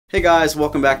Hey guys,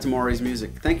 welcome back to Maury's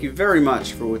Music. Thank you very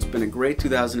much for what's been a great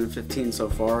 2015 so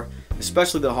far,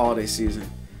 especially the holiday season.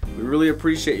 We really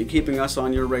appreciate you keeping us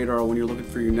on your radar when you're looking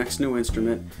for your next new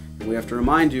instrument. And we have to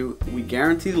remind you, we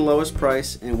guarantee the lowest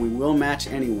price and we will match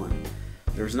anyone.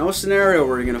 There's no scenario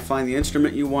where you're going to find the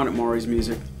instrument you want at Maury's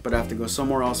Music, but have to go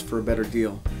somewhere else for a better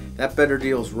deal. That better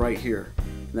deal is right here.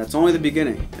 And that's only the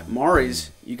beginning. At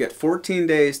Maury's, you get 14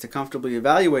 days to comfortably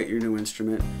evaluate your new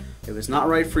instrument. If it's not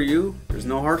right for you, there's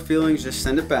no hard feelings, just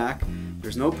send it back.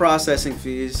 There's no processing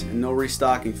fees and no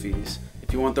restocking fees.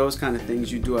 If you want those kind of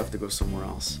things, you do have to go somewhere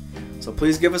else. So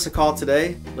please give us a call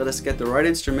today. Let us get the right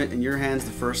instrument in your hands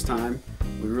the first time.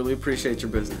 We really appreciate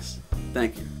your business.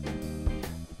 Thank you.